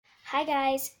Hi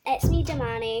guys, it's me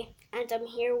Damani and I'm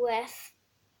here with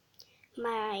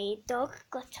my dog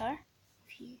Glitter,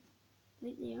 if you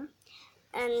look there.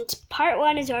 And part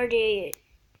 1 is already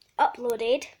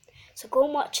uploaded, so go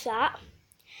and watch that.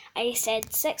 I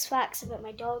said 6 facts about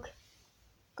my dog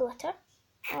Glitter.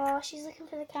 Oh, she's looking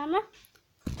for the camera.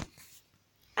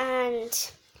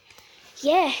 And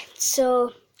yeah,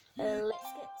 so let's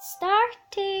get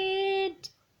started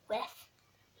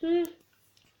with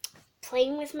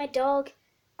playing with my dog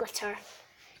Glitter.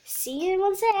 See you in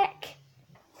one sec.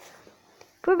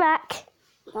 We're back.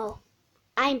 Well,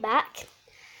 I'm back.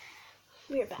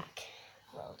 We're back.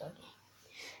 Little doggy.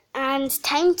 And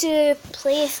time to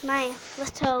play with my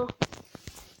little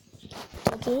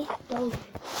doggy.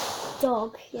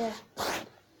 Dog, yeah.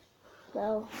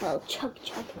 Little chug.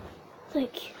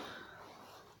 Like,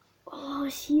 oh,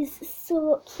 she's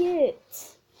so cute.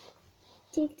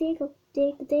 Dig.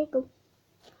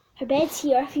 Her bed's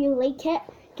here. If you like it,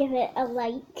 give it a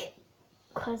like.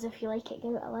 Because if you like it,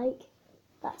 give it a like.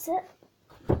 That's it.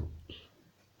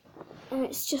 And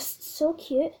it's just so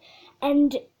cute.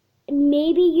 And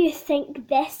maybe you think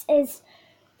this is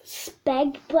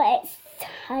big, but it's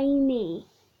tiny.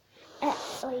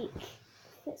 It's like,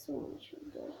 this one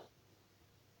shoulder.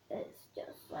 It's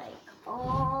just like,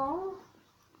 oh.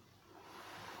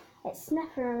 It's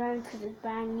sniffing around because it's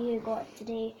brand new. Got it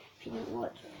today. If you didn't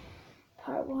watch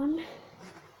part 1.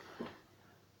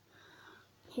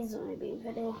 Here's the only big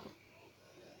video.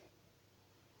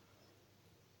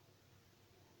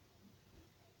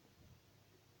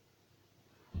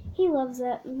 He loves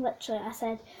it. Literally, I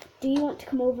said, do you want to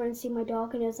come over and see my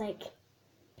dog? And he was like,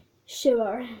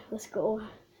 sure, let's go.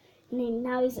 And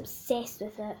now he's obsessed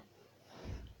with it.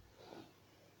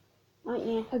 Aren't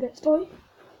you? I get the toy.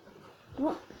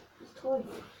 What? It's a toy.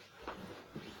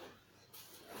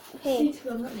 Okay. Hate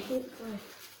the toy.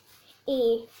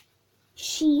 A.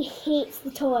 She hates the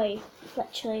toy.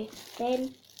 Literally.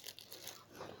 Then,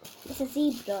 it's a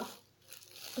zebra.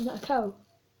 Is that a cow?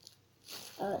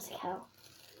 Oh, it's a cow.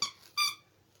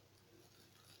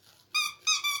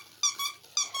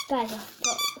 Guys, I've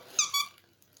got...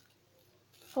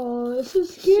 Oh, it's so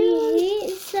She scary.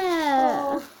 hates it.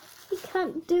 Oh. You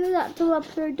can't do that to a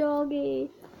poor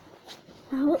doggy.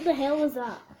 What the hell was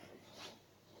that?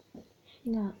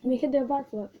 Nah, make it do a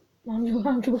backflip. No,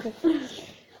 I'm joking.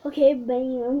 Okay,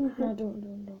 bam. No,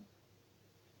 don't.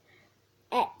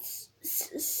 It's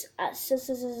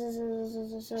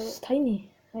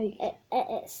tiny. Like,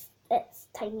 It's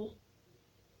tiny.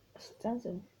 it's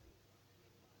dancing.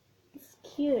 It's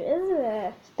cute, isn't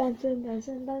it? It's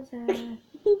dancing.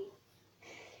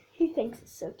 He thinks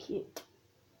it's so cute.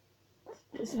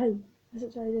 It's fine. What's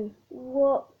it trying to do?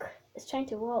 Walk. It's trying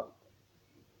to walk.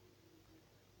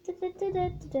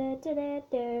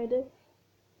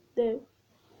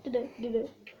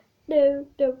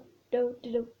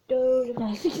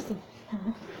 Nice.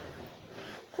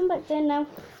 Come back down now.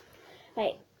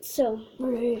 Right, so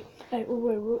Wait,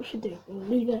 what we should do? We'll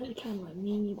leave it at the camera,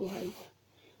 me and you go hide.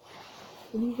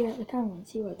 We'll leave it at the camera and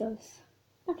see what it does.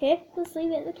 okay, let's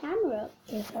leave it at the camera.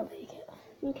 Yes, I'll take it.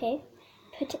 Okay,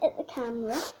 put it at the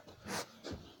camera.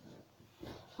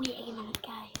 Wait a minute,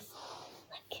 guys.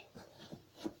 Look.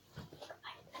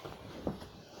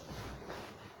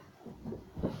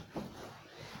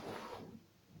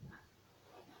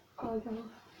 Oh, no.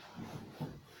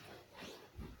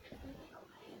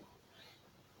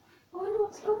 Oh no,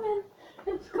 it's coming!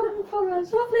 It's coming for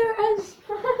us! Oh, there it is!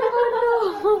 Oh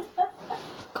no!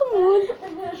 Come on!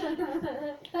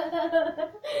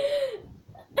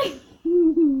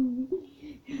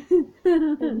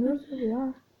 It knows where we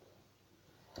are.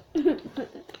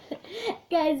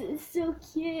 Guys, it's so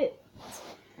cute.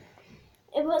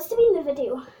 It wants to be in the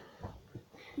video.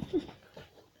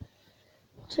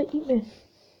 So eat me.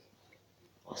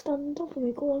 I'll stand on top of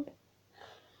me, go on.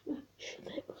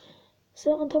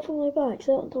 Sit on top of my back,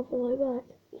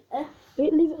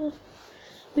 Wait, leave it there.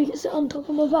 Make it sit on top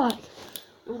of my back.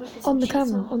 On the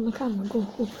camera, go.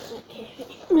 Okay.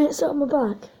 Wait, sit on my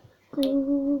back.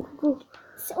 Go.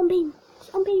 Sit on me.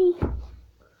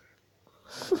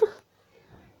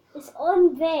 It's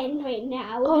on Ben right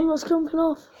now. Oh no, it's crumping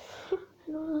off.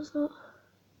 No, it's not.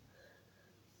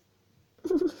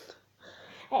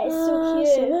 It is so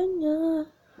cute. Savannah.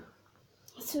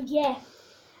 So yeah,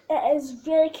 it is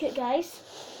really cute, guys.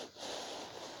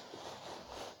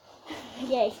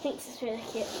 Yeah, he thinks it's really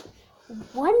cute.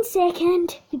 1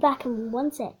 second. Be back in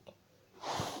 1 sec.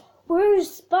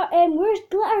 Where's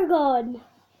Glitter gone?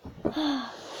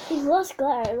 He's lost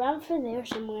Glitter. It ran through there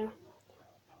somewhere.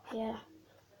 Yeah.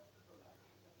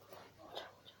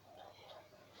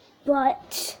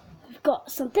 But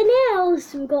got something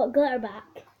else. We've got glitter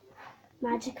back.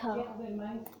 Magical.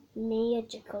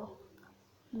 Magical.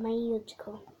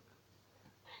 Magical.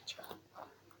 Magical.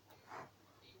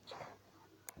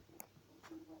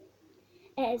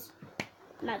 It is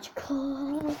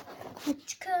magical.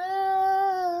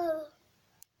 Magical.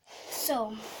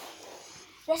 So,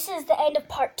 this is the end of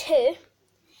part 2.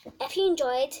 If you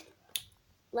enjoyed,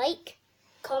 like,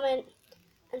 comment,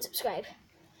 and subscribe.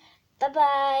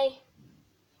 Bye-bye.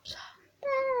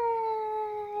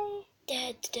 Bye.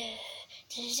 Da, da,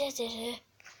 da, da, da,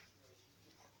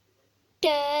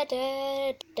 da,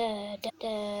 da, da,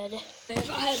 da,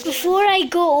 da. Before I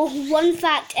go, one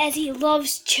fact is he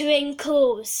loves chewing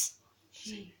clothes.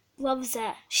 Loves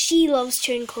it. She loves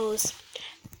chewing clothes.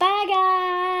 Bye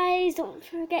guys. Don't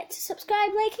forget to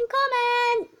subscribe, like and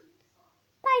comment.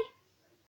 Bye.